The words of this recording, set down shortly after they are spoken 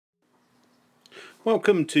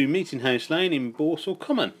Welcome to Meeting House Lane in Balsall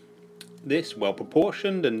Common. This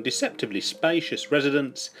well-proportioned and deceptively spacious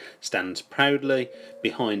residence stands proudly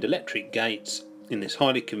behind electric gates in this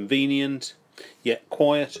highly convenient yet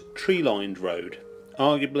quiet tree-lined road,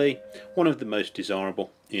 arguably one of the most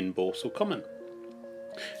desirable in Balsall Common.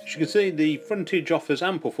 As you can see, the frontage offers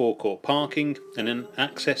ample forecourt parking and an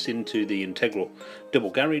access into the integral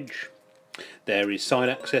double garage. There is side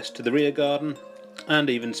access to the rear garden and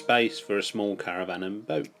even space for a small caravan and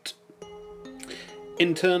boat.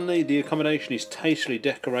 Internally, the accommodation is tastefully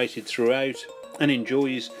decorated throughout and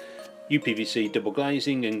enjoys UPVC double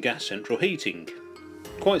glazing and gas central heating.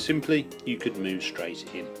 Quite simply, you could move straight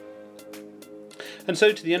in. And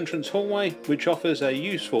so to the entrance hallway, which offers a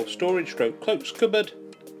useful storage cloaks cupboard,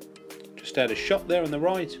 just out of shot there on the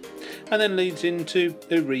right, and then leads into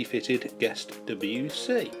a refitted guest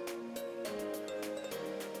WC.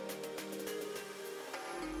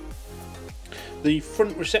 The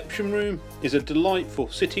front reception room is a delightful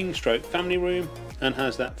sitting family room and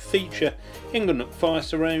has that feature Inglenook fire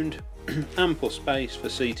surround, ample space for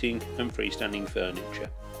seating and freestanding furniture,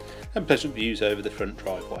 and pleasant views over the front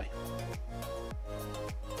driveway.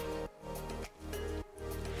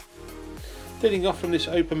 Leading off from this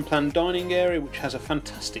open plan dining area, which has a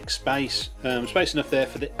fantastic space enough there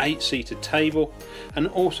for the 8-seater table, and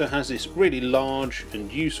also has this really large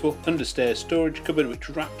and useful understairs storage cupboard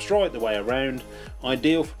which wraps right the way around,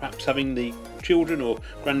 ideal for perhaps having the children or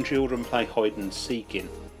grandchildren play hide and seek in.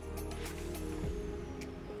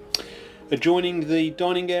 Adjoining the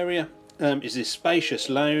dining area is this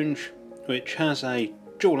spacious lounge which has a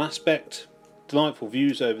dual aspect, delightful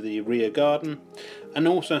views over the rear garden, and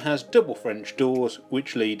also has double French doors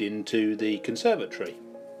which lead into the conservatory.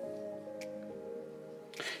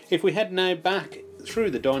 If we head now back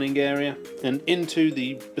through the dining area and into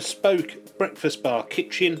the bespoke breakfast bar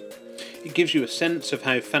kitchen, it gives you a sense of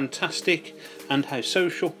how fantastic and how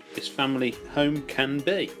social this family home can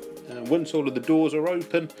be. Once all of the doors are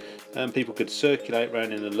open, people could circulate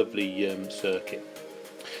around in a lovely circuit.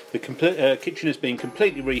 The kitchen has been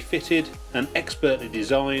completely refitted and expertly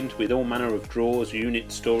designed with all manner of drawers,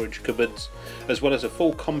 units, storage cupboards, as well as a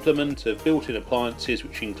full complement of built-in appliances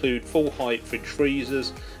which include full height fridge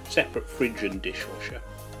freezers, separate fridge and dishwasher.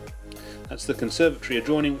 That's the conservatory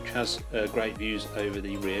adjoining, which has great views over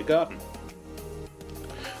the rear garden.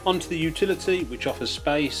 Onto the utility, which offers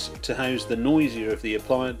space to house the noisier of the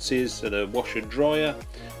appliances, the washer dryer,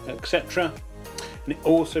 etc. And it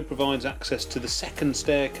also provides access to the second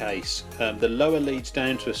staircase. The lower leads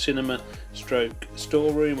down to a cinema stroke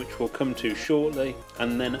storeroom, which we'll come to shortly,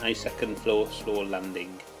 and then a second floor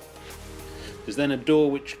landing. There's then a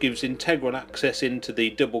door which gives integral access into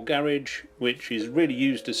the double garage, which is really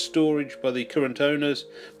used as storage by the current owners,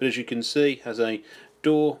 but as you can see has a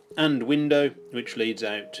door and window which leads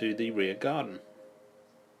out to the rear garden.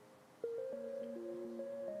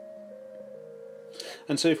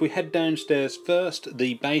 And so if we head downstairs first,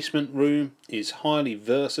 the basement room is highly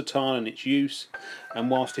versatile in its use, and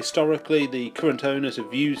whilst historically the current owners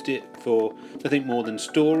have used it for nothing more than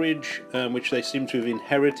storage, which they seem to have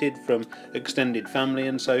inherited from extended family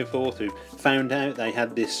and so forth, who found out they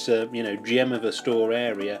had this gem of a store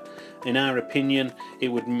area, in our opinion it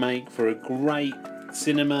would make for a great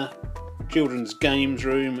cinema, children's games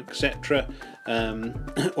room, etc.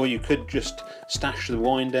 Or you could just stash the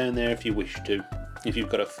wine down there if you wish to. If you've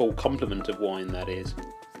got a full complement of wine, that is.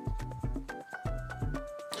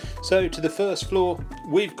 So to the first floor,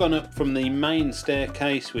 we've gone up from the main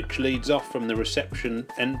staircase which leads off from the reception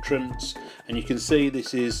entrance, and you can see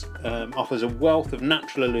this offers a wealth of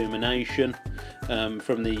natural illumination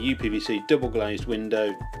from the UPVC double glazed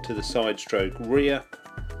window to the side stroke rear,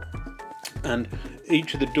 and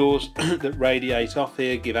each of the doors that radiate off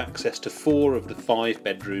here give access to 4 of the 5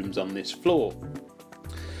 bedrooms on this floor.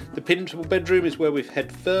 The principal bedroom is where we've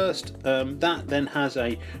head first. That then has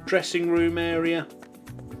a dressing room area,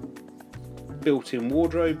 built-in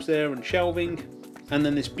wardrobes there and shelving, and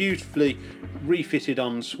then this beautifully refitted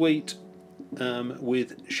ensuite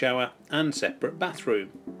with shower and separate bathroom.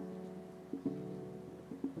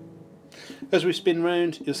 As we spin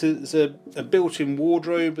round, you'll see there's a built-in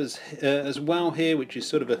wardrobe as well here, which is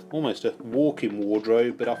sort of almost a walk-in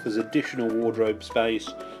wardrobe, but offers additional wardrobe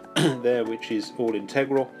space there, which is all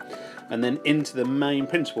integral. And then into the main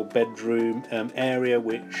principal bedroom area,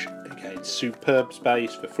 which again superb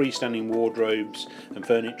space for freestanding wardrobes and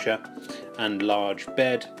furniture and large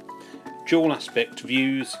bed. Dual aspect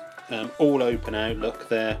views, all open outlook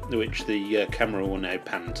there, which the camera will now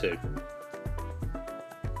pan to.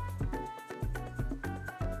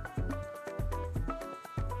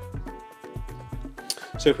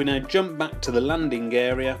 So if we now jump back to the landing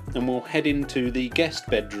area and we'll head into the guest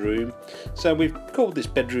bedroom. So we've called this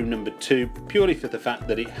bedroom number 2 purely for the fact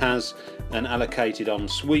that it has an allocated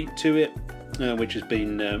ensuite to it, which has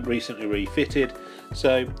been recently refitted.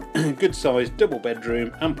 So good sized double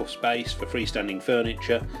bedroom, ample space for freestanding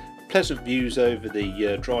furniture, pleasant views over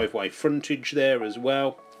the driveway frontage there as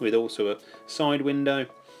well, with also a side window,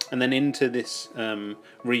 and then into this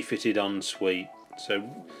refitted ensuite. So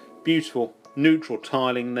beautiful neutral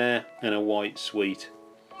tiling there and a white suite.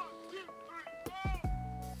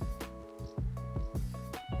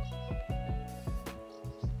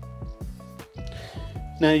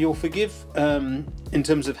 Now you'll forgive in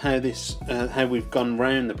terms of how we've gone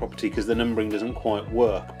round the property, because the numbering doesn't quite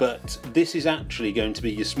work, but this is actually going to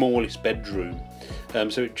be your smallest bedroom.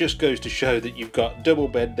 So it just goes to show that you've got double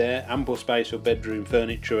bed there, ample space for bedroom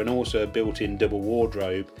furniture, and also a built-in double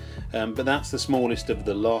wardrobe, but that's the smallest of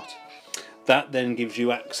the lot. That then gives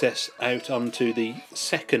you access out onto the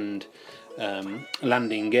second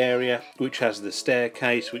landing area, which has the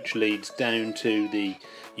staircase which leads down to the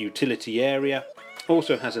utility area.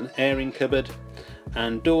 Also has an airing cupboard,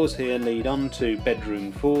 and doors here lead on to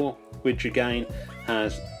bedroom 4, which again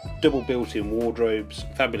has double built-in wardrobes,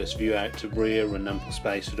 fabulous view out to rear and ample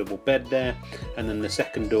space for double bed there, and then the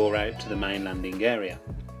second door out to the main landing area.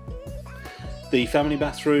 The family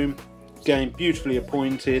bathroom, again beautifully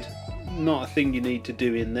appointed, not a thing you need to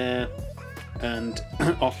do in there, and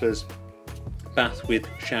offers bath with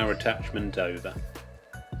shower attachment over.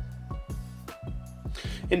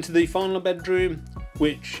 Into the final bedroom,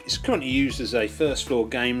 which is currently used as a first floor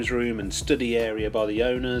games room and study area by the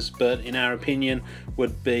owners, but in our opinion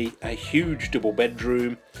would be a huge double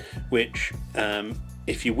bedroom, which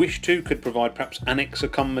if you wish to could provide perhaps annex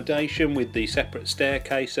accommodation with the separate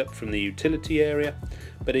staircase up from the utility area,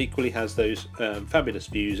 but equally has those fabulous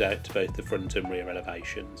views out to both the front and rear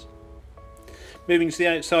elevations. Moving to the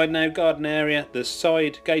outside now, garden area,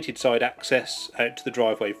 the gated side access out to the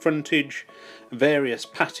driveway frontage, various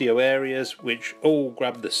patio areas which all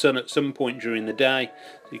grab the sun at some point during the day.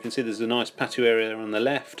 So you can see there's a nice patio area on the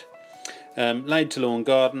left. Laid to lawn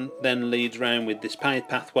garden then leads round with this paved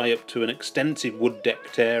pathway up to an extensive wood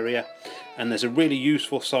decked area, and there's a really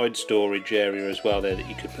useful side storage area as well there that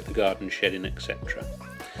you could put the garden shed in, etc.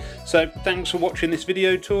 So thanks for watching this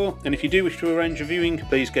video tour, and if you do wish to arrange a viewing,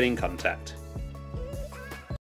 please get in contact.